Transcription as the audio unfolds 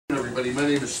everybody.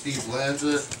 My name is Steve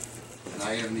Lanza, and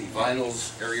I am the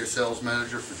Vinyls Area Sales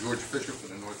Manager for George Fisher for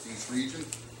the Northeast region.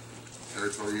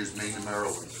 Territory is Maine and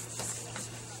Maryland.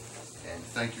 And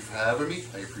thank you for having me.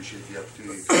 I appreciate the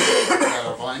opportunity to talk about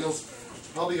our vinyls.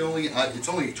 It's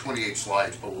only 28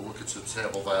 slides, but we'll look at some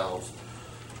sample valves.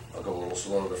 I'll go a little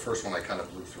slower. The first one I kind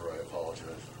of blew through. I apologize.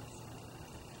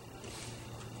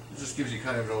 This gives you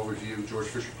kind of an overview. George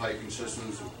Fisher Piping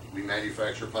Systems. We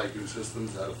manufacture piping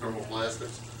systems out of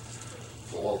thermoplastics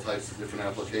for all types of different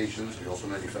applications. We also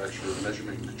manufacture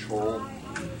measurement and control,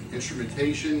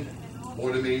 instrumentation,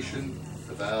 automation,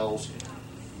 the valves.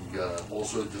 We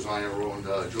also design our own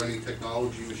joining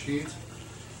technology machines,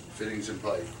 fittings and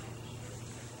pipe.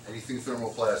 Anything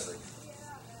thermoplastic.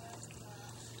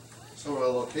 Some of our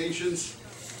locations: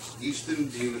 Easton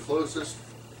being the closest,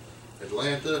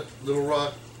 Atlanta, Little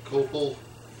Rock, Copel,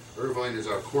 Irvine is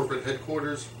our corporate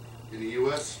headquarters in the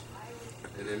U.S.,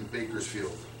 and then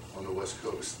Bakersfield on the West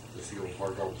Coast. That's the old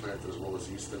Hargall plant as well as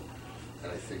Easton,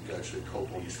 and I think actually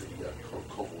Copel used to be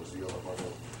Copel was the other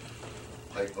Hargall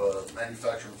pipe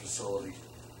manufacturing facility.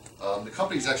 The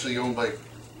company is actually owned by,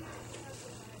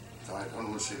 I don't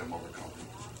want to say the mother company.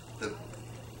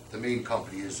 The main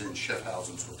company is in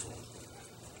Schaffhausen, Switzerland.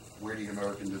 We're the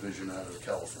American division out of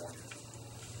California.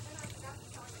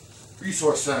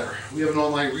 Resource Center. We have an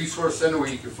online resource center where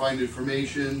you can find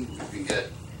information, you can get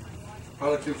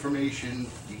product information,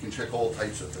 you can check all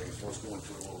types of things. Let's go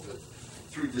into it a little bit.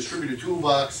 Through Distributor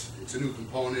Toolbox, it's a new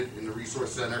component in the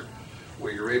resource center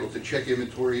where you're able to check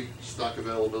inventory, stock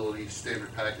availability,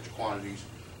 standard package quantities.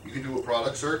 You can do a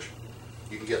product search,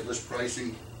 you can get list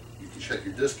pricing, you can check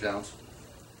your discounts.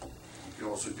 You can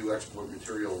also do export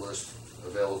material list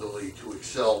availability to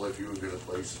Excel if you were going to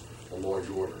place a large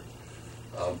order.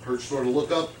 Purchase order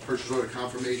lookup, purchase order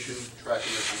confirmation,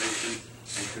 tracking information,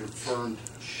 and confirmed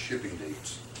shipping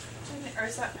dates. Or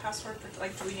is that password for,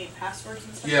 like, do we need passwords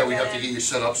and stuff? Yeah, we have to get you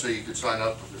set up so you could sign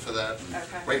up for that.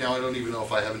 Okay. Right now, I don't even know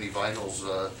if I have any vinyls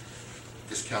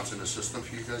discounts in the system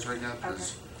for you guys right now,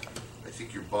 because I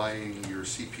think you're buying your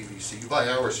CPVC. You buy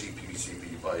our CPVC, but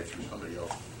you buy it through somebody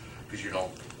else, because you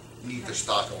don't need to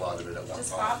stock a lot of it at one time.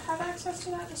 Does Bob have access to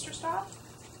that, Mr. Staub?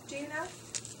 Do you know?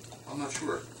 I'm not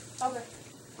sure. Okay.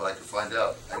 But I could find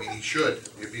out. I mean, he should.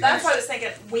 It'd be That's nice. what I was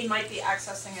thinking. We might be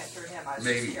accessing it through him. I was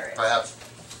Maybe, just curious. perhaps.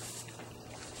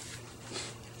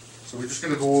 So we're just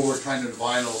going to go over kind of the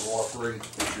vinyls offering,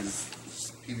 which is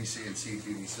PVC and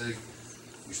CPVC.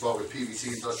 We start with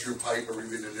PVC industrial pipe, or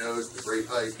even the nose, the gray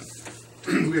pipe.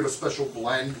 We have a special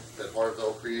blend that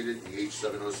Harvell created, the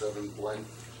H707 blend.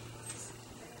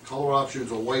 Color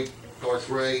options are white, dark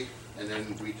gray, and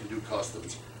then we can do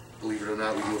customs. Believe it or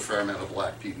not, we do a fair amount of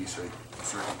black PVC for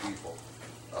certain people.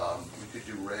 We could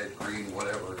do red, green,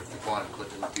 whatever, if the quantity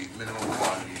would be minimum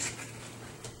quantities.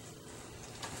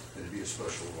 It'd be a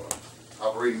special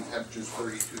operating temperatures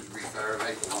 32 degrees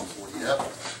Fahrenheit to 140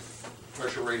 F.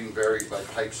 Pressure rating varies by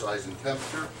pipe size and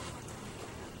temperature.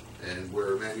 And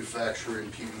we're manufacturing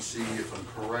PVC, if I'm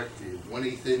correct, in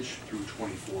 1/8 inch through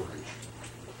 24 inch.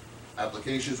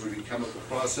 Applications would be chemical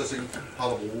processing,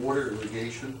 potable water,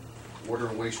 irrigation, water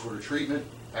and wastewater treatment,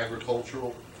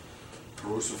 agricultural,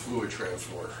 corrosive fluid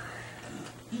transport.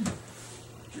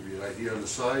 Give you an idea on the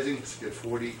sizing: skid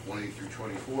 40, 1/8 through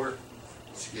 24,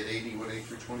 skid 80, 1/8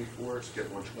 through 24,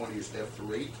 skid 120 is half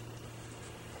through 8,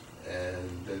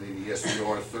 and then in the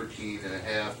SDR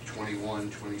 13.5,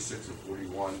 21, 26, and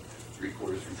 41,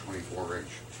 3/4 through 24 inch.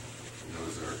 And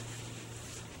those are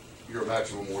your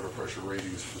maximum water pressure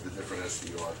ratings for the different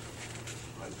SDR.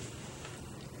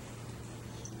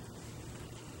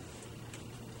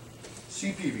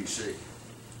 CPVC.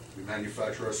 We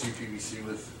manufacture our CPVC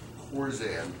with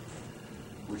Corzan,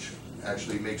 which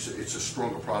actually makes it's a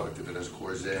stronger product if it has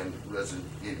Corzan resin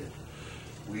in it.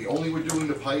 We only were doing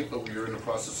the pipe, but we are in the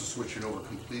process of switching over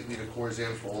completely to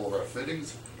Corzan for all of our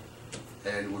fittings,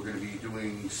 and we're going to be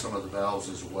doing some of the valves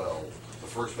as well. The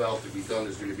first valve to be done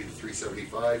is going to be the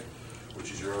 375,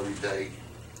 which is your everyday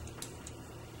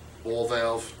ball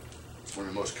valve. It's one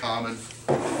of the most common,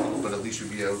 but at least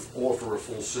you'll be able to offer a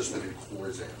full system in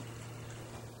Corzan.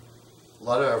 A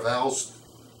lot of our valves,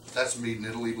 that's made in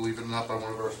Italy, believe it or not, by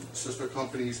one of our sister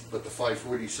companies, but the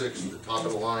 546, the top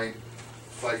of the line,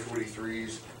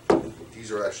 543s,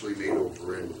 these are actually made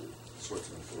over in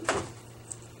Switzerland.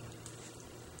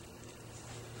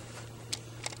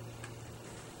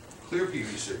 Clear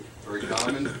PVC, very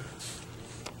common.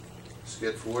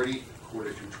 Skid 40,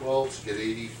 1/4 through 12, skid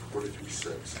 80, 1/4 through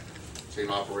 6. Same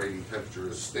operating temperature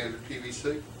as standard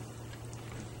PVC.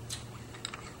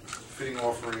 Fitting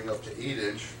offering up to 8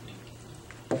 inch.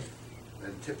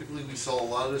 And typically we sell a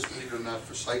lot of this, believe it or not,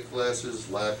 for sight glasses,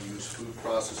 lab use, food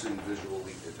processing, visual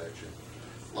leak detection.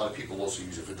 A lot of people also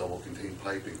use it for double contained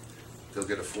piping. They'll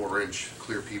get a 4-inch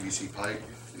clear PVC pipe,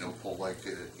 and they'll pull like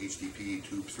an HDPE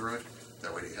tube through it.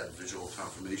 That way they have visual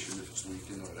confirmation if it's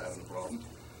leaking or having a problem.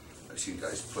 I've seen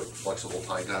guys put flexible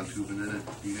tie-down tubing in it,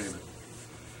 you name it.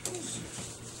 It's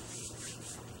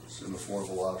an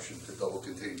affordable option to double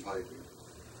contained piping.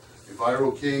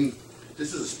 Enviro King,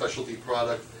 this is a specialty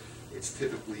product. It's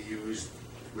typically used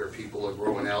where people are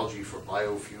growing algae for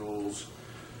biofuels,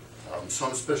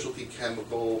 some specialty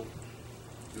chemical,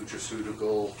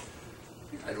 nutraceutical.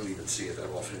 I don't even see it that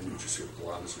often in nutraceutical,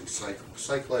 honestly.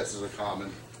 Sight glasses are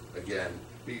common, again,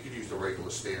 but you could use the regular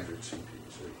standard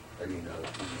CPVC,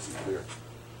 PVC clear.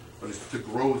 But it's to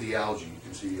grow the algae. You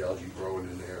can see the algae growing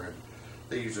in there, and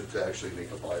they use it to actually make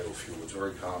a biofuel. It's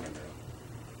very common now.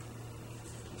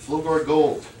 FlowGuard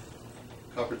Gold,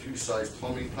 copper 2 size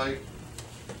plumbing pipe,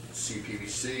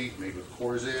 CPVC, made with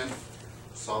Corzan,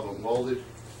 solvent welded,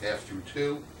 half through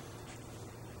 2,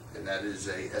 and that is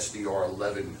a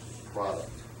SDR11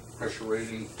 product. Pressure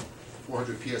rating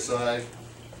 400 psi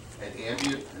at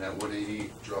ambient, and at 180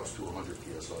 drops to 100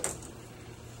 psi.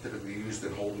 Typically used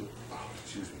in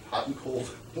hot and cold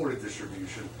water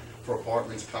distribution for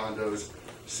apartments, condos,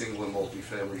 single and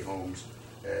multi-family homes,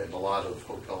 and a lot of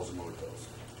hotels and motels.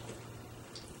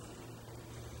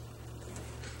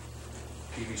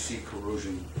 PVC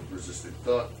corrosion resistant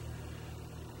duct,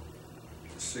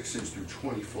 6-inch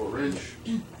through 24-inch.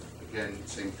 Again,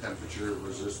 same temperature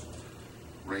resist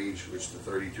range, which to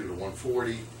 32 to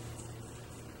 140.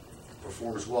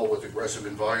 Performs well with aggressive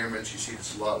environments. You see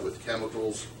this a lot with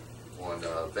chemicals on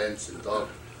vents and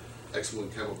duct.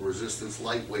 Excellent chemical resistance,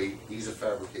 lightweight, ease of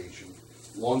fabrication,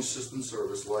 long system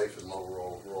service life, and lower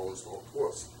overall install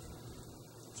cost.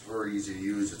 It's very easy to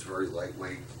use. It's very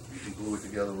lightweight. You can glue it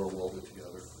together or weld it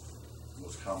together.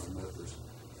 Most common methods.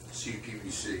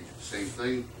 CPVC, same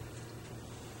thing.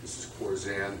 This is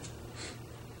Corzan.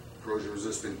 Corrosion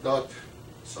resistant duct.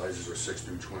 Sizes are 6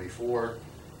 through 24.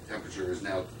 Temperature is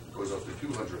now goes up to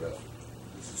 200 F.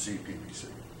 This is CPVC.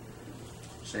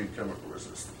 Same chemical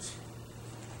resistance.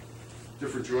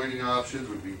 Different joining options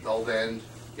would be dulled end,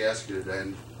 gasketed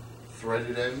end,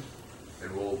 threaded end,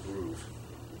 and rolled groove,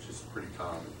 which is pretty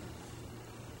common.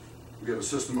 We have a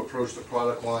system approach to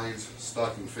product lines,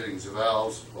 stocking fittings of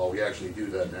valves. Well, we actually do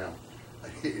that now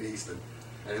in Easton.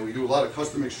 And then we do a lot of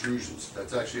custom extrusions.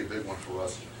 That's actually a big one for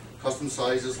us. Custom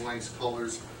sizes, lengths,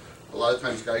 colors. A lot of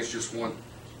times guys just want,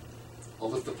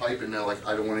 I'll lift the pipe and they're like,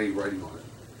 I don't want any writing on it.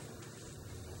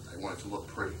 I want it to look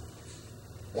pretty.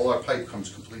 All our pipe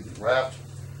comes completely wrapped.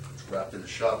 It's wrapped in the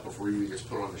shop before it even gets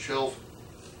put on the shelf.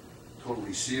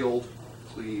 Totally sealed,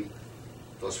 clean,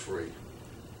 dust free.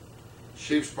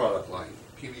 Shapes product line,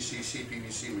 PVC,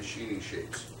 CPVC machining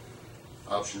shapes.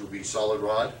 Options will be solid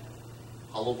rod,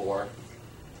 hollow bar,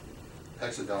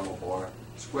 hexagonal bar,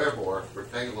 square bar,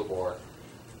 rectangular bar,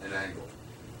 and angle.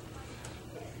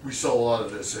 We sell a lot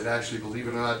of this, and actually, believe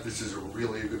it or not, this is a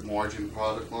really good margin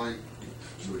product line.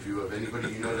 So if you have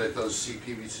anybody you know that does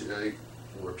CPVC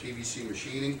or PVC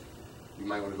machining, you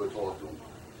might want to go talk to them.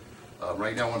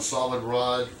 Right now on solid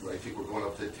rod, I think we're going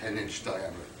up to 10-inch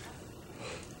diameter.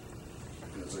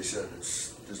 And as I said,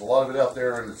 there's a lot of it out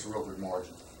there, and it's a real good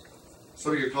margin.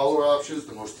 Some of your color options,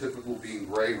 the most typical being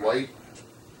gray, white.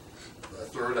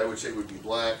 Third, I would say, would be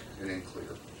black, and then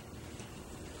clear.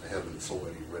 I haven't sold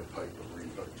any red pipe or green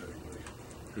pipe to anybody.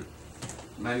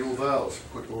 Manual valves.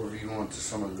 Quick overview on to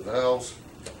some of the valves.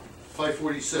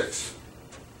 546.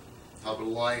 Top of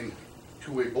the line,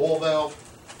 2-way ball valve.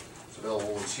 It's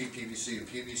available in CPVC and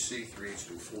PVC, 3/8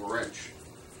 to 4-inch.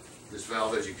 This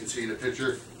valve, as you can see in the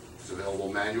picture, is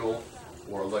available manual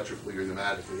or electrically or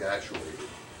pneumatically actuated.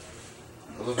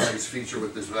 Another nice feature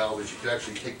with this valve is you can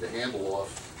actually take the handle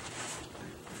off.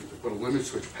 You can put a limit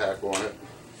switch pack on it,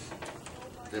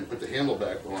 then put the handle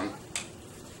back on,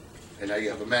 and now you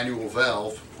have a manual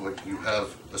valve, but you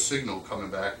have a signal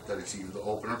coming back that it's either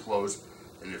open or closed,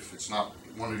 and if it's not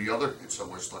one or the other, it's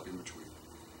somewhere stuck in between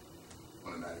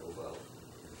on a manual valve.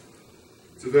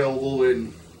 It's available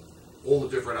in all the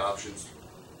different options: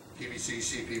 PVC,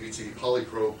 CPVC,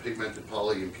 polypro, pigmented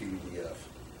poly, and PVDF.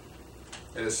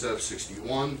 NSF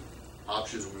 61.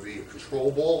 Options would be a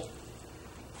control ball.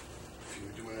 If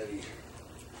you're doing any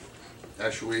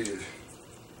actuated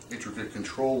intricate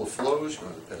control of flows, you're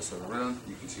going to pass that around.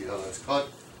 You can see how that's cut.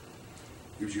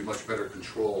 Gives you much better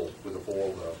control with a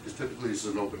ball valve, because typically this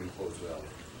is an open and closed valve.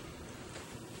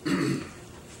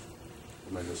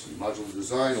 Modular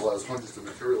design allows hundreds of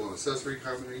material and accessory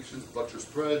combinations, buttress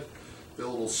thread,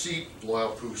 billable seat,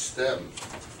 blowout proof stem.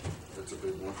 That's a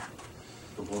big one.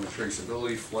 component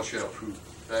traceability, flush out approved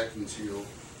vacuum seal,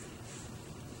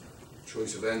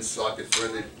 choice of ends, socket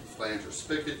threaded, flange or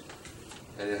spigot,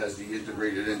 and it has the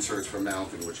integrated inserts for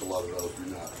mounting, which a lot of those do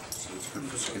not. So it's good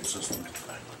for skid system.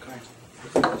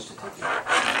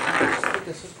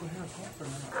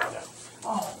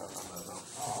 Oh,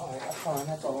 that's fine,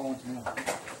 that's all I want to know. That's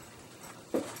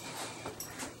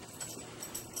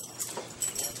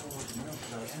all I want to know,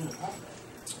 because I ended up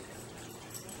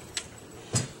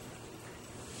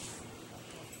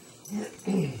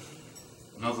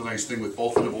Another nice thing with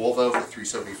both of the ball valves, the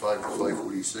 375 and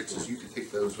 546, is you can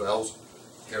take those valves,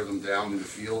 tear them down in the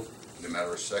field in a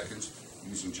matter of seconds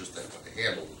using just that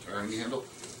handle, the turning handle.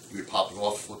 You would pop it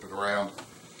off, flip it around,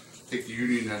 take the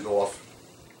union end off.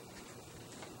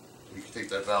 You can take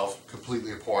that valve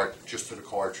completely apart just to the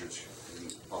cartridge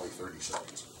in probably 30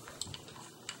 seconds.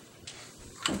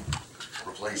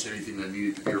 Replace anything that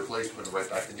needed to be replaced, put it right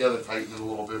back together, tighten it a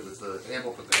little bit with the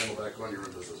handle, put the handle back on, you're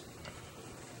in business.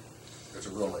 It's a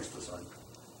real nice design.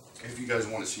 If you guys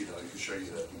want to see that, I can show you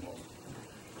that in a moment.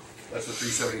 That's the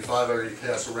 375 I already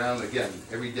passed around. Again,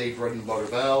 everyday bread and butter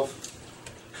valve.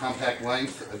 Compact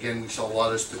length. Again, we sell a lot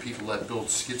of this to people that build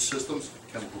skid systems,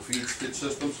 chemical feed skid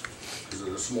systems, because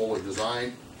of the smaller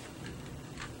design.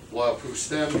 Wildproof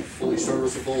stem, fully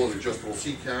serviceable and adjustable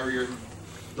seat carrier.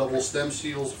 Double stem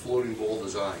seals, floating ball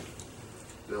design.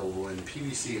 Available in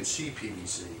PVC and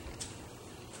CPVC.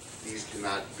 These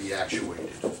cannot be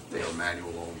actuated. They are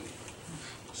manual only.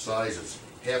 Sizes,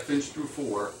 1/2 inch through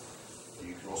 4.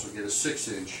 You can also get a 6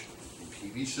 inch in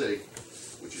PVC,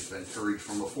 which has been curried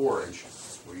from a 4 inch,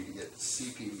 or you can get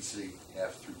CPVC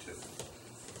 1/2 through 2.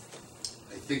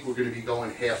 I think we're going to be going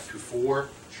 1/2 to 4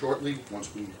 shortly once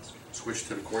we switch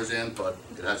to the Corzan, but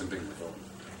it hasn't been confirmed.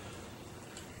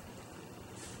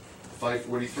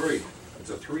 543,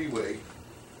 it's a 3-way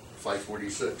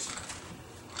 546.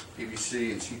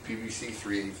 PVC and CPVC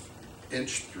 3/8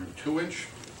 inch through 2 inch.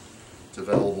 It's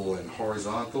available in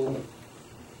horizontal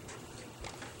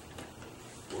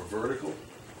or vertical.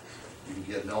 You can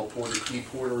get an L port, a key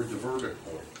port, or a diverter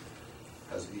port.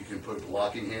 You can put a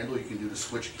locking handle. You can do the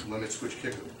switch limit switch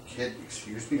kit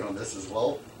on this as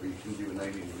well, or you can do a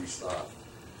 90-degree stop.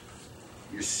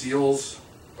 Your seals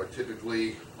are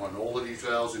typically on all of these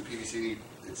valves in PVC.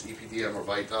 It's EPDM or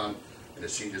Viton, and the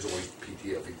seat is always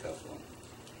PTFE Teflon.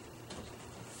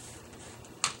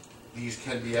 These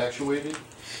can be actuated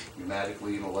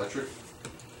pneumatically and electric.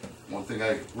 One thing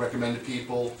I recommend to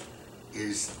people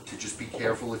is to just be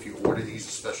careful if you order these,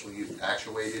 especially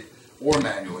actuated or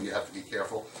manual. You have to be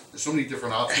careful. There's so many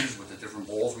different options with the different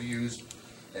balls we use,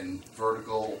 and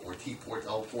vertical or T-port,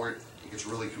 L-port. It gets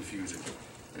really confusing,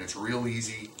 and it's real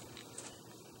easy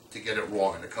to get it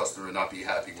wrong and the customer not be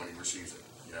happy when he receives it.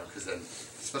 You know, because then,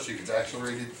 especially if it's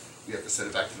actuated, we have to send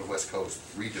it back to the West Coast,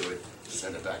 redo it,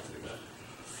 send it back to the guy.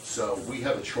 So we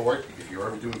have a chart. If you're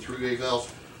ever doing 3-way valves,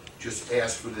 just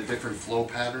ask for the different flow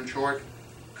pattern chart,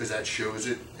 because that shows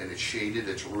it, and it's shaded.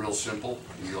 It's real simple.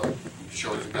 And you can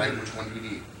show it to the guy which one you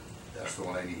need. That's the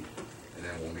one I need, and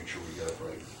then we'll make sure we get it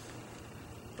right.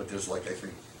 But there's like, I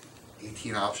think,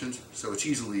 18 options, so it's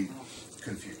easily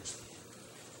confused.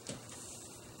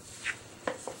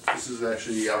 This is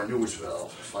actually our newest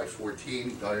valve,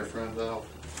 514 diaphragm valve.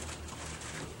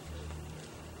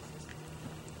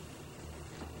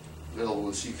 Available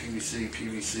in CPVC,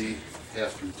 PVC,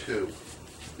 1/2 through 2.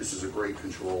 This is a great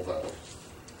control valve.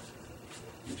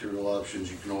 Material options,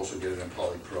 you can also get it in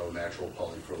Polypro, natural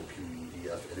Polypro,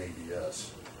 PEDF, and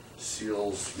ABS.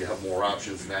 Seals, you have more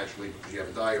options naturally because you have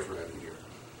a diaphragm in here.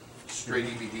 Straight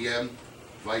EPDM,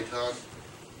 Viton,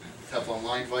 Teflon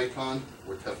lined Viton,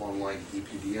 or Teflon lined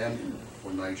EPDM,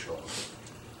 or nitrile.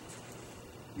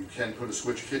 You can put a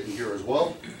switch kit in here as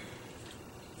well.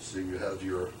 So you have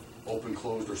your open,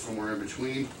 closed, or somewhere in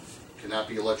between. Cannot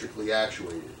be electrically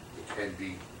actuated. It can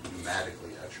be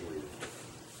pneumatically actuated.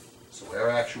 So we're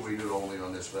actuated only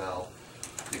on this valve.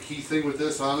 The key thing with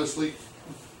this, honestly,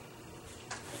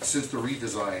 since the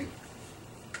redesign,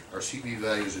 our CB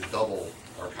values are double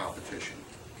our competition,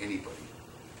 anybody.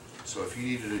 So if you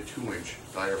needed a 2-inch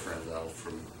diaphragm valve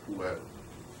from whoever,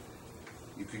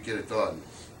 you could get it done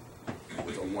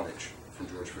with a 1-inch from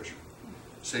George Fisher.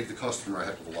 Save the customer a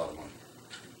heck of a lot of money.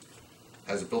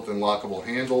 Has a built-in lockable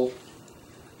handle,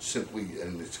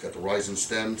 and it's got the rising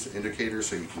stems indicator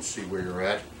so you can see where you're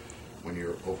at when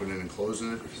you're opening and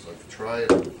closing it, if you'd like to try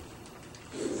it.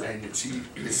 And you see,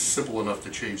 it's simple enough to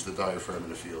change the diaphragm in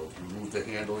the field. You remove the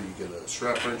handle, you get a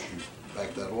strap wrench, you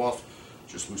back that off,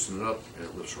 just loosen it up, and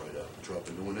it lifts right out. Drop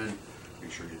the new one in,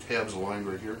 make sure your tab's aligned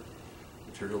right here,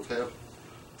 material tab.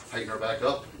 Tighten her back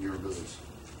up, and you're in business.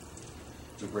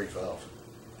 It's a great valve.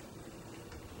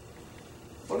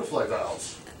 Butterfly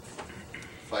valves,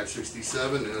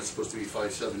 567, and it's supposed to be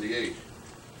 578.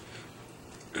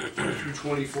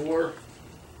 224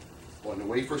 on the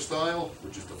wafer style,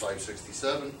 which is the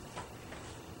 567,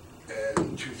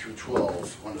 and 2 through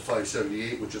 12 on the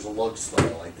 578, which is a lug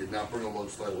style. I did not bring a lug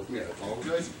style with me, I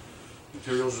apologize.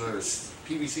 Materials are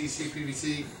PVC,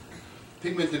 CPVC,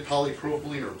 pigmented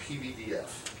polypropylene, or PVDF.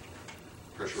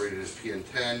 Pressure rated is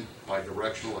PN10,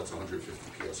 bidirectional, that's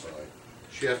 150 psi.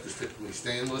 Shaft is typically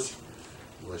stainless,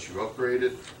 unless you upgrade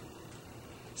it.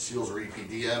 Seals are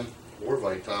EPDM or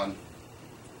Viton.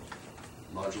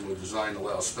 Modular design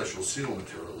allows special seal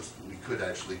materials. We could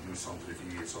actually do something if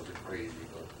you needed something crazy,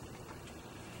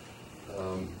 but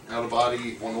out of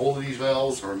body on all of these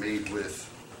valves are made with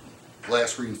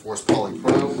glass reinforced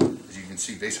polypro. As you can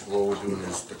see, basically all we're doing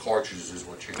is the cartridges is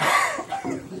what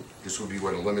changes. This would be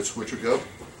where the limit switch would go.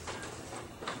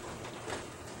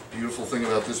 Beautiful thing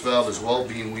about this valve as well,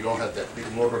 being we don't have that big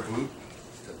motor boot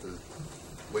that the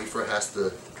wafer has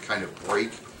to kind of break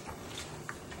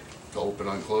to open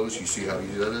and unclose. You see how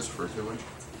easy that is for a 2-inch?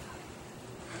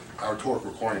 Our torque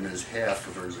requirement is half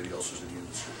of everybody else's in the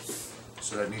industry.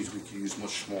 So that means we can use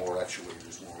much smaller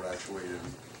actuators, more actuated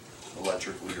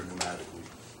electrically or pneumatically.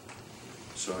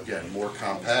 So again, more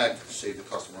compact, save the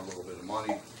customer a little bit of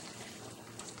money.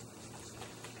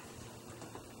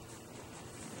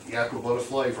 The aqua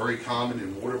butterfly, very common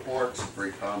in water parks,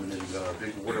 very common in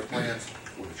big water plants,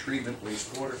 water treatment,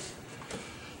 wastewater.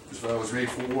 This valve was made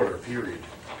for water, period.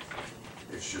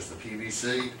 It's just a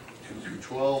PVC, 2 through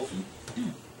 12,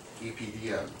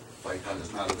 EPDM. Viton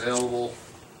is not available,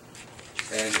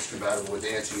 and it's compatible with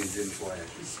ANSI and DIN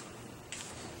flanges.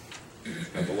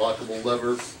 Got the lockable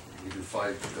lever. We do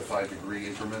 5 to 5 degree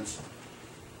increments.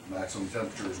 Maximum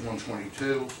temperature is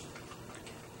 122,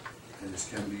 and this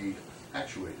can be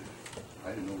actuated. I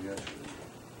didn't know we actuated.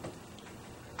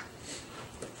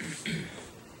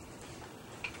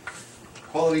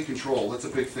 Quality control, that's a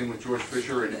big thing with Georg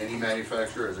Fischer and any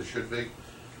manufacturer, as it should be.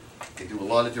 They do a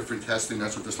lot of different testing.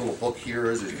 That's what this little book here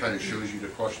is. It kind of shows you the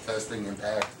crush testing,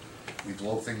 impact. We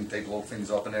blow things, they blow things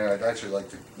up in there. I'd actually like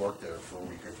to work there for a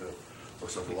week or two.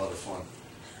 Looks like a lot of fun.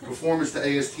 Performance to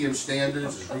ASTM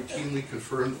standards is routinely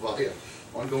confirmed via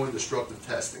ongoing destructive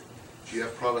testing.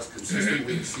 GF products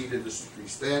consistently exceed industry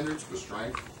standards for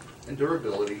strength and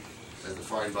durability as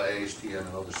defined by ASTM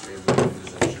and other standard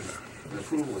organizations and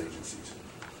approval agencies.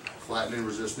 Flattening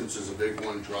resistance is a big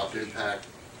one, drop impact,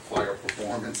 fire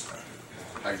performance,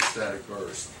 hydrostatic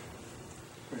burst.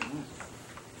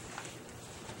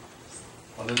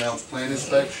 Unannounced plant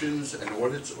inspections and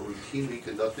audits are routinely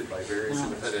conducted by various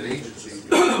independent agencies in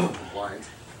compliance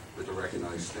with the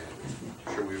recognized standards.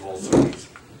 I'm sure we've all seen these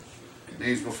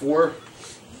names before.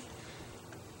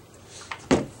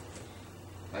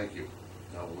 Thank you.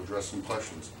 Now we'll address some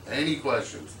questions. Any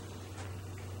questions?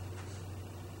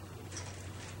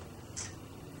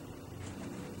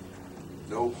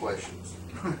 No questions.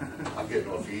 I'm getting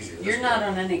off easy. You're not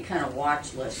on any kind of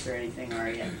watch list or anything, are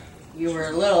you? You were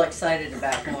a little excited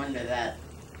about going to that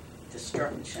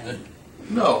destruction.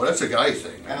 No, that's a guy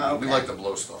thing. Oh, okay. We like to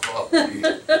blow stuff up.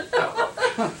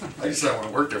 I just don't want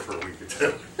to work there for a week or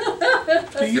two.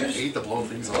 Do you Get paid to blow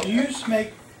things up. do you just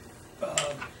make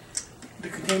the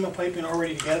containment piping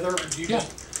already together, or do you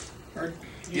just, or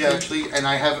you Yeah, do- actually, and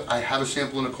I have a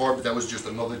sample in the car, but that was just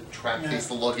another trap Yeah. case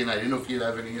to lug in. I didn't know if you'd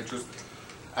have any interest.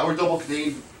 Our double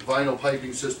contained vinyl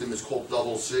piping system is called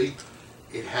Double C.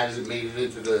 It hasn't made it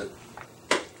into the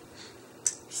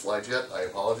slides yet. I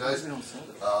apologize.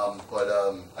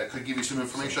 I could give you some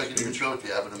information. I can even show it to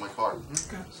you. I have it in my car.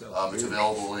 It's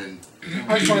available in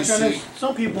I just want to know, PVC.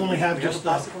 some people only have just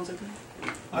the,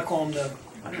 I call them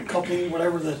the coupling,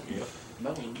 whatever the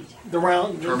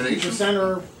round, the Termination?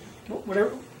 center,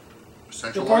 whatever,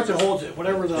 the part that Centralizes. holds it,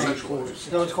 whatever the, Centralizes. is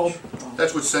that what it's called?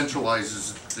 That's what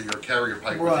centralizes your carrier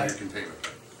pipe within Right. your container.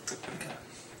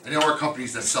 And there are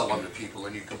companies that sell them to people,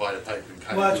 and you can buy the pipe and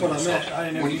kind Well, of that's do what I it meant. yourself. I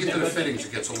didn't know When if you you get to the said that. fittings,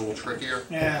 it gets a little trickier.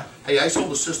 Yeah, Hey, I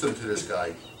sold a system to this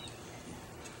guy.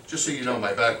 Just so you know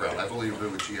my background, I've only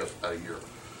been with GF about a year.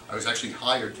 I was actually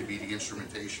hired to be the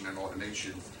instrumentation and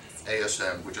automation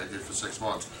ASM, which I did for 6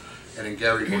 months. And then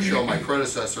Gary Bushell, my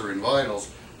predecessor in vinyls,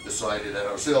 decided at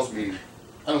our sales meeting,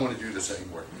 I don't want to do this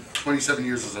anymore. 27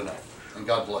 years is enough, and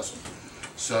God bless him.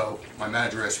 So my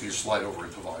manager asked me to slide over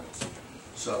into vinyls.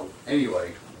 So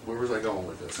anyway, where was I going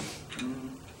with this?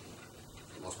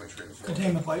 I lost my train of thought.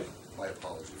 containment pipe My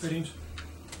apologies. fittings.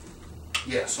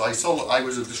 Yeah, so I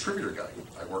was a distributor guy.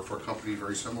 I worked for a company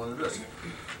very similar to this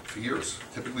for years,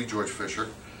 typically Georg Fischer.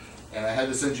 And I had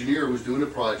this engineer who was doing a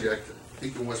project, I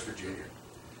think in West Virginia.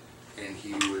 and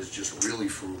he was just really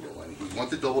frugal, and he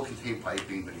wanted double contained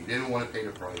piping, but he didn't want to pay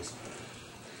the price.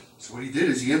 So what he did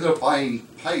is he ended up buying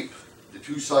pipe, the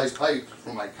 2-size pipe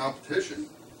from my competition.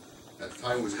 At the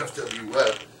time it was FW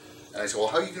Web. And I said, well,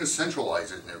 how are you going to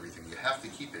centralize it and everything? You have to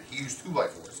keep it. He used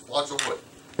 2x4s, lots of wood.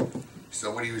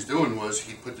 So what he was doing was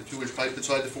he'd put the 2-inch pipe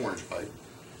inside the 4-inch pipe,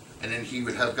 and then he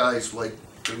would have guys like,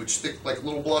 they would stick like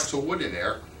little blocks of wood in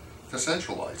there to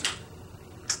centralize it.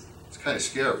 It's kind of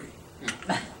scary.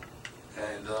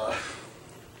 And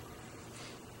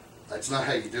that's not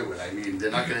how you do it. I mean, they're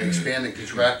not going to expand and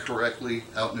contract correctly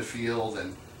out in the field,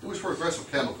 and it was for aggressive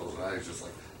chemicals, and I was just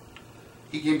like,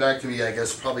 he came back to me, I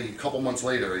guess, probably a couple months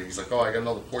later, and he's like, oh, I got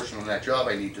another portion on that job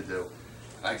I need to do.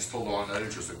 And I just told him I'm not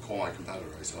interested, call my competitor.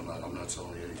 I said, I'm not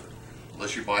selling you anything.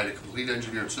 Unless you buy the complete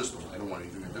engineered system, I don't want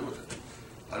anything to do with it.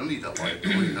 I don't need that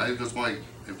liability, neither does my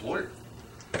employer.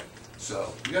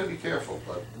 So, you gotta be careful,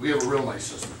 but we have a real nice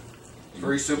system. It's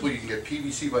very simple. You can get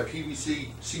PVC by PVC,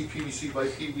 CPVC by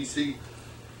PVC,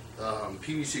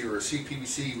 PVC or a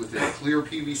CPVC with a clear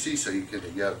PVC, so you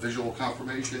have visual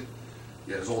confirmation.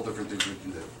 Yeah, there's all different things we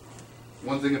can do.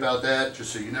 One thing about that,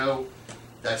 just so you know,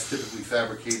 that's typically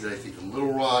fabricated, I think, in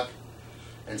Little Rock,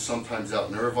 and sometimes out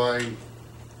in Irvine.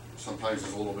 Sometimes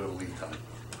there's a little bit of lead time.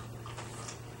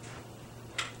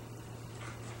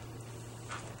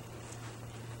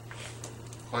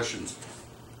 Questions?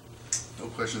 No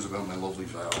questions about my lovely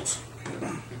valves.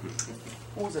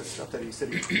 What was that stuff that you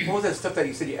said? What was that stuff that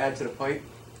you said you add to the pipe?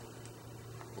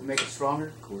 To make it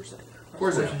stronger? Corzan.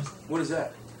 What is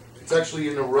that? It's actually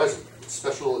in the resin. It's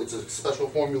special. It's a special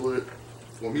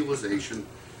formulation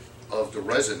of the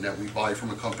resin that we buy from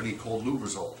a company called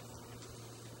Lubrizol,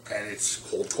 and it's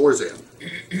called Corzan.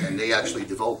 And they actually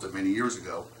developed it many years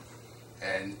ago,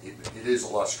 and it is a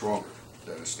lot stronger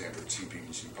than a standard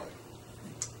CPVC pipe,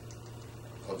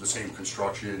 of the same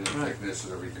construction and thickness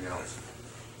and everything else.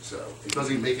 So it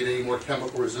doesn't make it any more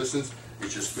chemical resistance.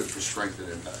 It's just good for strength and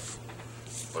impact,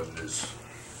 but it is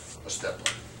a step up.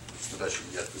 It's the best you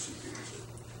can get for CPVC.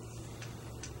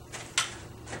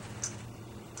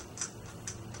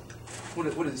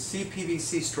 What is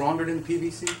CPVC stronger than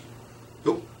PVC?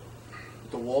 Nope.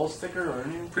 The wall's thicker or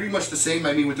anything? Pretty much the same.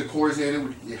 I mean, with the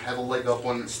Corzan, you have a leg up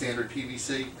on standard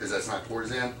PVC because that's not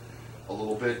Corzan. A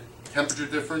little bit. Temperature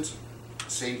difference,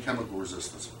 same chemical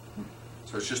resistance.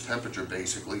 So it's just temperature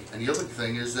basically. And the other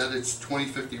thing is that it's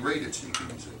 2050 rated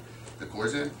CPVC. The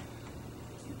Corzan,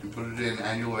 you can put it in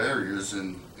annular areas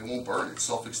and it won't burn. It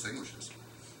self-extinguishes.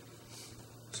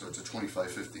 So it's a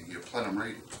 2550 plenum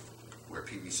rating, where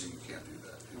PVC you can't do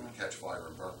that. It would catch fire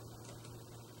and burn.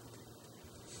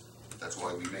 That's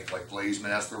why we make like Blaze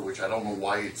Master, which I don't know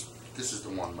why it's. This is the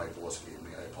one my boss gave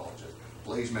me. I apologize.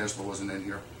 Blaze Master wasn't in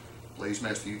here. Blaze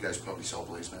Master, you guys probably sell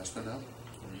Blaze Master now.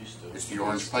 It's the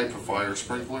orange pipe for fire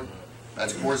sprinkler.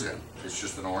 That's Corzan. It's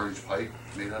just an orange pipe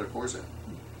made out of Corzan.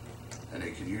 And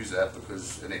they can use that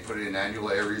because, and they put it in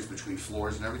annular areas between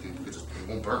floors and everything because it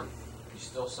won't burn. You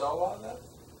still sell a lot of that?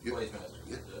 Yep. Blaze Master.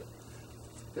 Yep.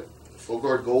 Yep.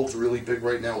 Flowguard Gold's really big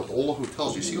right now with all the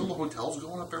hotels. You see all the hotels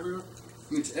going up everywhere?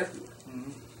 I mean, it's everywhere.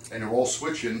 And they're all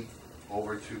switching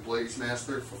over to Blaze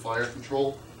Master for fire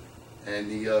control and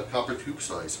the copper tube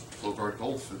size Flowguard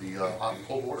Gold for the hot and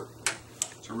cold water.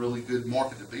 It's a really good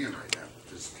market to be in right now.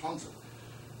 There's tons of it.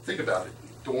 Think about it.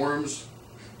 Dorms,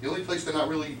 the only place they're not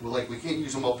really, like, we can't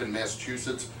use them up in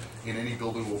Massachusetts in any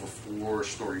building over 4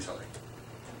 stories high.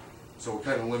 So we're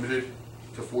kind of limited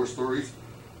to 4 stories.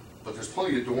 But there's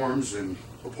plenty of dorms and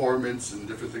apartments and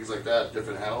different things like that,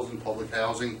 different housing, public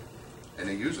housing, and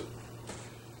they use it.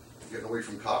 Getting away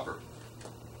from copper.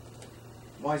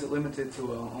 Why is it limited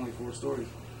to only 4 stories?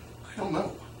 I don't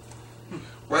know.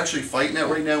 We're actually fighting that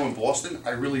right now in Boston.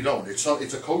 I really don't. It's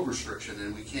a code restriction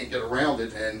and we can't get around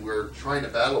it, and we're trying to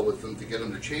battle with them to get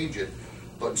them to change it.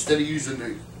 But instead of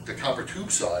using the copper tube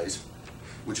size,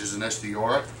 which is an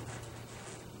SDR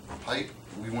pipe,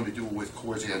 we want to do it with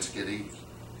Corzan Skid 80.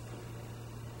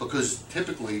 Because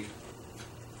typically,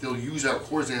 they'll use our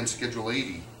Corzan Schedule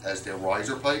 80 as their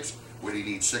riser pipes, where they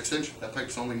need 6-inch. That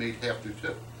pipe's only made half through 2,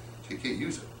 so you can't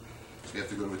use it. So you have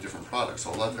to go to a different product.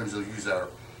 So a lot of times they'll use our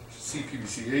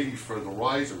CPVC 80 for the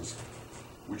risers,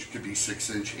 which could be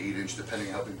 6-inch, 8-inch, depending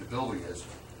on how big the building is.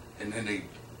 And then they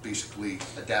basically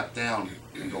adapt down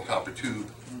and go copper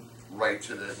tube right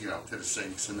to the, to the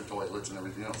sinks and the toilets and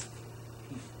everything else.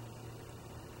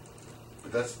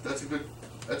 But that's a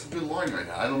good line right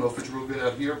now. I don't know if it's real good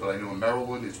out here, but I know in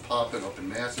Maryland it's popping, up in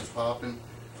Mass it's popping.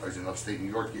 I was in upstate New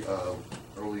York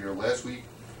earlier last week.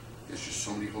 There's just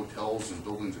so many hotels and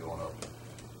buildings going up.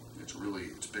 It's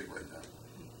big right now.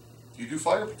 You do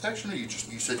fire protection, or you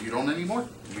said you don't anymore?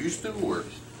 You used to, or?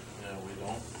 No, we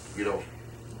don't. You don't?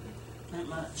 Not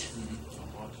much.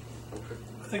 Okay.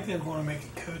 I think they were gonna make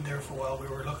a code there for a while. We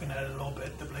were looking at it a little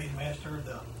bit, the Blade Master,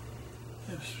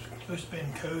 it was supposed to be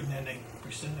in code and then they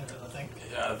rescinded it, I think.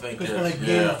 Yeah, I think It was gonna that's,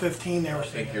 game yeah. of 15, they were I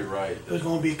saying. think you're right. It was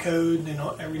gonna be code, you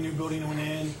know, every new building that went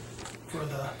in for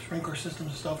the sprinkler systems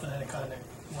and stuff, and then it kinda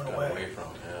went Got away. away from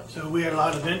it, yeah. So we had a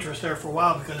lot of interest there for a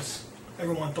while because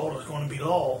everyone thought it was gonna be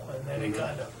law, and then it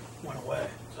kinda went away,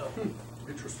 so.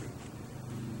 Interesting.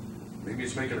 Maybe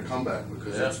it's making a comeback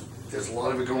because Yeah. there's a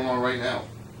lot of it going on right now.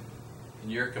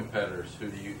 And your competitors, who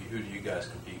do you guys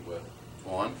compete with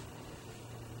On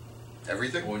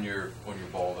everything. when you're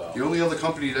balled out? The only other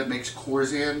company that makes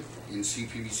Corzan in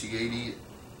CPVC 80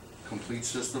 complete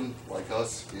system like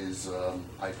us is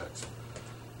IPEX.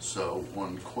 So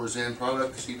on Corzan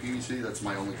product, CPVC, that's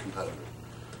my only competitor.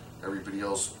 Everybody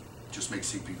else just makes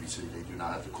CPVC. They do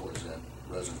not have the Corzan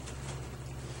resin.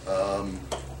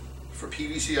 For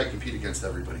PVC, I compete against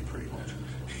everybody pretty much.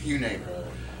 You name it.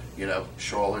 You know,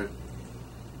 Charlotte,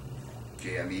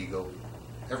 JM Eagle,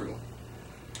 everyone.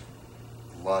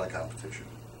 A lot of competition.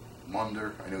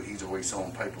 Munder, I know he's always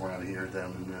selling pipe around here,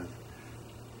 down in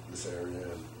this area,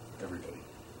 and everybody.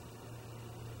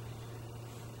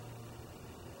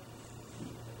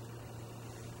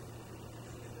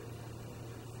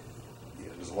 Yeah,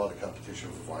 there's a lot of competition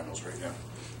for vinyls right now.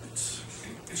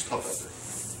 It's tough out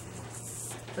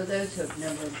there. For those who have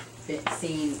never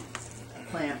seen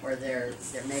a plant where they're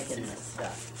making this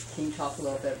stuff, can you talk a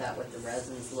little bit about what the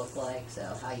resins look like? So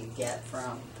how you get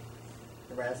from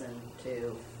the resin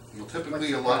to Well, typically, What's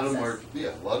the a lot of them are, process? yeah,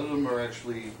 a lot of them are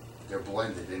actually, they're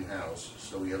blended in-house,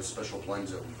 so we have special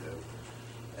blends that we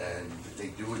do. And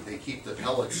they keep the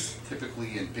pellets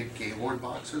typically in big Gaylord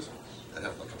boxes that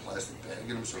have like a plastic bag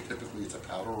in them, so typically it's a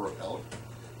powder or a pellet,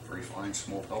 very fine,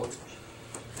 small pellets.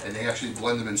 And they actually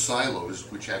blend them in silos,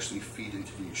 which actually feed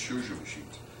into the extrusion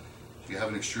machines. If you have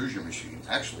an extrusion machine,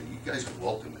 actually, you guys are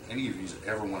welcome, any of you that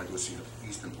ever want to go see the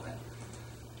Easton plant.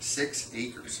 6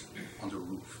 acres under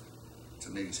roof. It's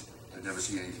amazing. I've never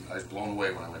seen anything. I was blown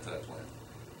away when I went to that plant.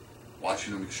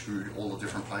 Watching them extrude all the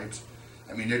different pipes.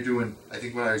 I mean, they're doing, I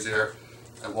think when I was there,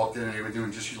 I walked in and they were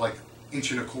doing just like 1.25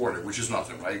 inches, which is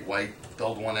nothing, right? White,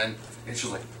 belled one end, and it's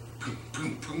just like boom,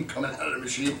 boom, boom, coming out of the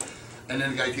machine. And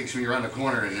then the guy takes me around the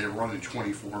corner and they're running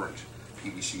 24-inch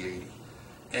PVC 80.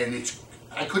 And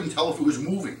I couldn't tell if it was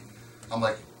moving. I'm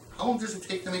like, how long does it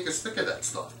take to make a stick of that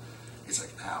stuff? It's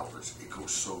like hours. It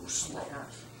goes so slow.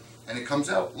 And it comes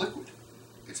out liquid.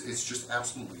 It's just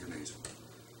absolutely amazing.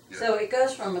 Yeah. So it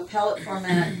goes from a pellet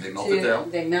format They melt it down.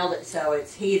 They melt it so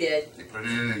it's heated. They put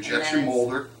it in an injection it's-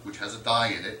 molder, which has a dye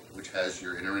in it, which has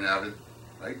your inner and outer,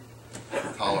 right,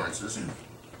 tolerances.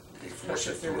 They force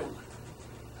it through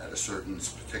at a certain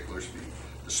particular speed.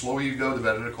 The slower you go, the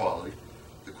better the quality.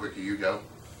 The quicker you go,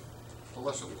 the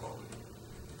lesser the quality.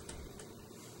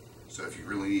 So if you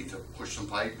really need to push some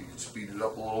pipe, you can speed it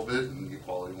up a little bit and your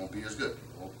quality won't be as good. It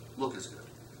won't look as good.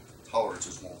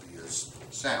 Tolerances won't be as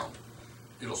sound.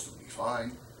 It'll still be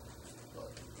fine,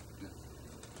 but yeah.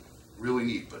 Really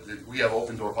neat. But we have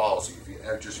open door policy. If you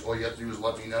have all you have to do is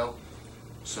let me know.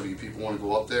 Some of you people want to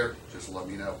go up there, just let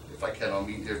me know. If I can, I'll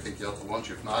meet there, take you out to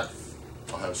lunch. If not,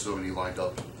 I'll have somebody lined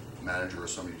up, manager or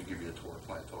somebody to give you a tour,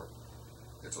 plant tour.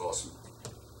 It's awesome.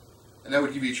 And that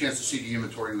would give you a chance to see the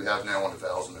inventory we have now on the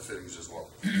valves and the fittings as well.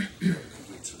 The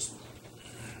complete system.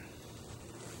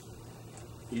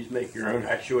 You make your own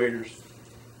actuators?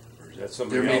 Or is that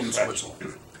somebody They're made in else?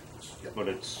 Switzerland. Yep. But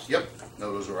it's, Yep,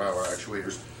 no, those are our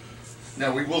actuators.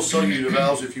 Now, we will sell you the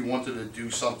valves if you wanted to do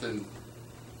something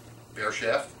bare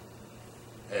shaft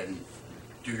and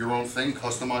do your own thing,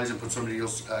 customize and put somebody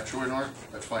else's actuator on it,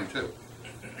 that's fine too.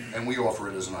 And we offer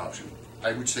it as an option.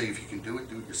 I would say if you can do it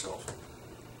yourself.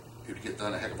 It would get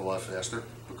done a heck of a lot faster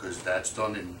because that's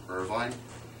done in Irvine.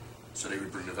 So they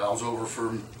would bring the valves over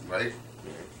from, right?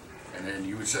 And then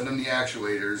you would send them the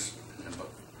actuators, and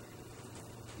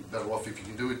you're better off if you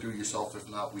can do it yourself. If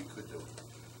not, we could do it.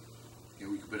 You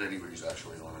know, we could put anybody's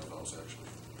actuator on our valves, actually.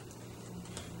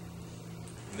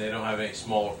 And they don't have any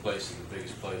smaller places. The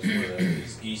biggest place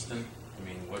is Easton. I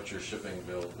mean, what's your shipping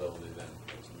availability then?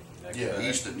 Next to Yeah, that?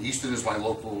 Easton. Easton is my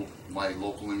local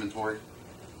inventory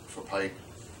for pipe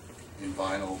in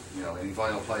vinyl. You know, any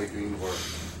vinyl piping or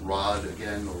rod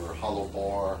again or hollow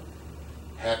bar,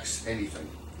 hex, anything.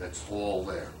 That's all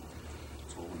there.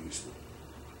 That's all we used to.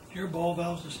 Your ball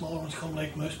valves, the smaller ones come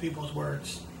like most people's where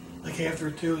it's like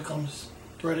after two it comes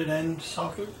threaded end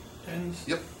socket ends.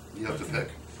 Yep, you have to pick.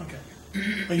 Okay.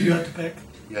 But you have to pick.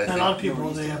 Yeah, I And a lot of people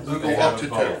they have We both. go have up to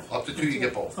both. two. Up to two, you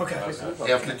get both. Okay.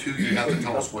 After two, you have to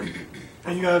tell us what you do.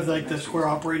 And you have like the square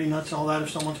operating nuts and all that if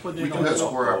someone's putting We it do on. have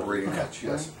square operating Okay. nuts,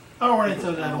 yes. I don't run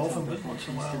into that often, but once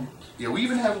in a while. Yeah, we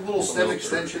even have a little stem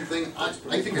extension thing. I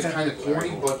think it's kind of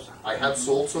corny, but I have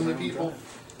sold some to people.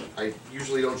 I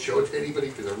usually don't show it to anybody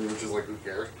because everyone's just like, who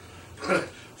cares?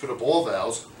 For the ball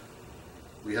valves,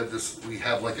 we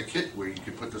have like a kit where you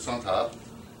can put this on top.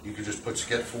 You can just put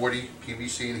Sket 40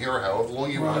 PVC in here, however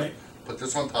long you want. Right. Put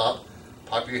this on top,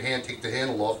 pop your hand, take the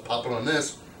handle off, pop it on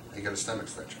this, and you got a stem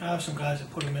extension. I have some guys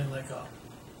that put them in like a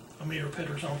meter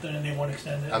pit or something, and they want to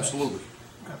extend it. Absolutely.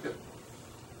 Okay. Yep.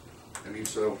 I mean,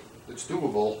 so it's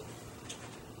doable.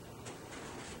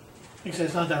 Like I said,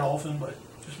 it's not that often, but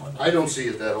just one. I don't see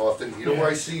it that often. You know where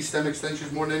I Yeah. see stem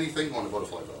extensions more than anything? On the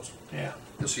butterfly valves. Yeah.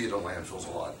 You'll see it on landfills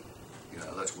a lot. You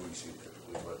know, that's where we see it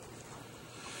typically,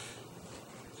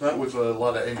 but not with a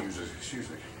lot of end users, excuse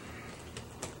me.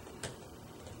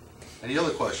 Any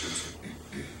other questions?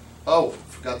 Oh,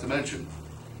 forgot to mention,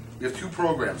 we have two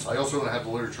programs. I also don't have the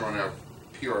literature on our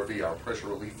PRV, our pressure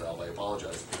relief valve, I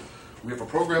apologize. We have a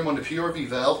program on the PRV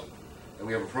valve, and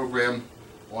we have a program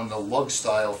on the lug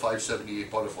style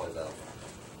 578 butterfly valve.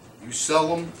 You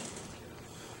sell them,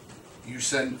 you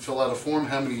fill out a form,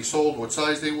 how many you sold, what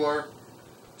size they were,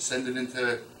 send it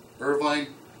into Irvine,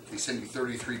 they send you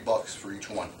 $33 for each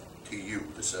one, to you,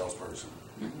 the salesperson.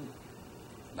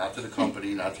 Not to the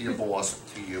company, not to your boss,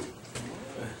 to you.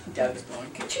 Doug's going,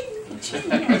 ka-ching,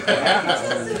 ka-ching.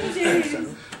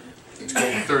 It's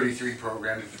called the 33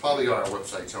 program. It's probably on our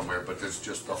website somewhere, but there's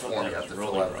just a form you have to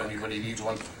fill out. If anybody needs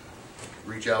one,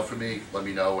 reach out for me, let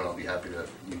me know, and I'll be happy to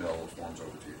email the forms over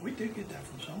to you. We did get that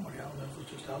from somebody. I don't know if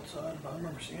it was just outside, but I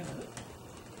remember seeing it.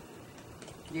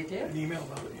 You An did? email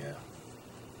about it, yeah.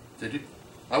 Did you?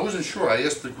 I wasn't sure. I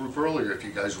asked the group earlier if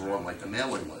you guys were on like the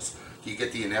mailing list. Do you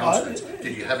get the announcements?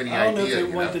 Did you have any I don't know idea? if it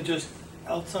you went know? to just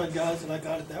outside guys and I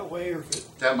got it that way, or if it.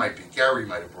 That might be. Gary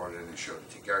might have brought it in and showed it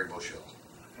to you. Gary Bushill,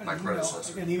 I my got an email-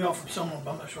 predecessor. I got an email from someone,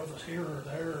 but I'm not sure if it was here or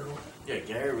there or what. Yeah,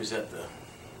 Gary was at the,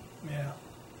 Yeah.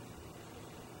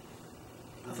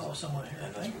 I thought it was someone here. I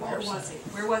think. Where was he?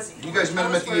 Where was he? You guys met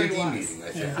him at the Tell us where he AD was. meeting, I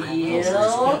think.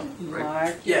 Yeah. Field Right.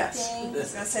 marketing. Yes. I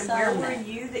was gonna say, where were summit.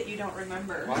 you that you don't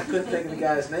remember? well, I couldn't think of the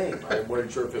guy's name. I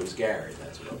wasn't sure if it was Gary,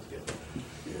 that's what I was getting.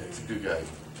 Yeah, he's a good guy.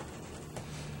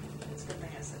 It's good thing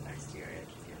I sit next to you. I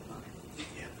keep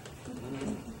you in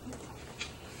mind.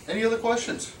 Any other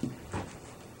questions?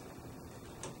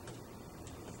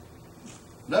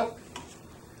 No?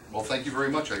 Well, thank you very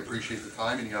much. I appreciate the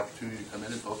time and the opportunity to come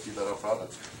in and talk to you about our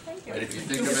products. Thank you. And if you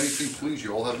think of anything, please,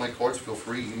 you all have my cards. Feel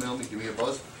free, email me, give me a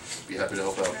buzz. Be happy to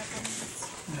help out.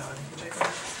 No, I didn't get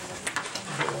that.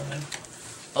 I'll get one then.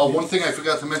 Oh, one thing I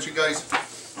forgot to mention, guys.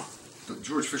 The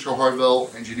George Fisher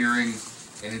Harvell Engineering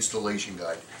and Installation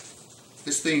Guide.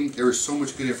 This thing, there is so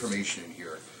much good information in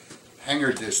here.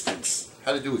 Hanger distance,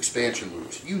 how to do expansion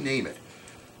loops, you name it.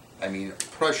 I mean,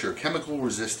 pressure, chemical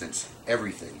resistance,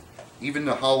 everything. Even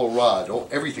the hollow rod,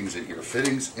 everything's in here.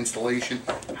 Fittings, installation,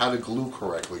 how to glue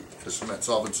correctly to cement,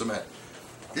 solvent cement.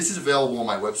 This is available on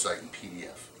my website in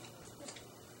PDF.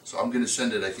 So I'm going to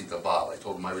send it, I think, to Bob. I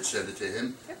told him I would send it to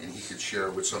him, and he could share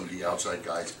it with some of the outside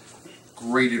guys.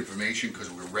 Great information,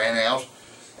 because we ran out,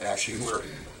 and actually,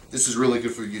 this is really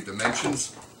good for your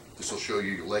dimensions. This will show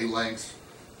you your lay lengths.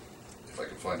 If I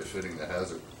can find a fitting that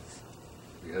has it.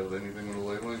 Do you have anything with a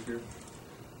lay length here?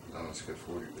 No, it's got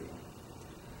 40 there.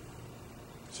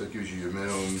 So it gives you your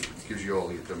minimum, it gives you all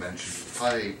the dimensions, the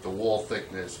pipe, the wall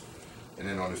thickness, and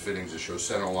then on the fittings it shows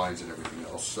center lines and everything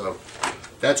else. So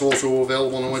that's also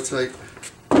available on the website.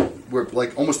 We're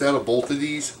like almost out of both of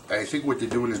these. I think what they're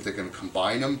doing is they're going to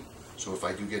combine them. So if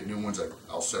I do get new ones,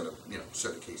 I'll send a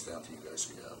send a case down to you guys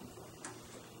so you have them.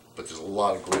 But there's a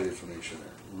lot of great information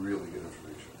there, really good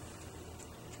information.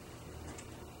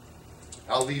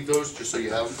 I'll leave those just so you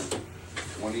have them.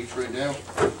 One each right now.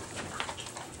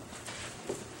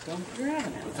 Don't drown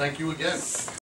it. But thank you again.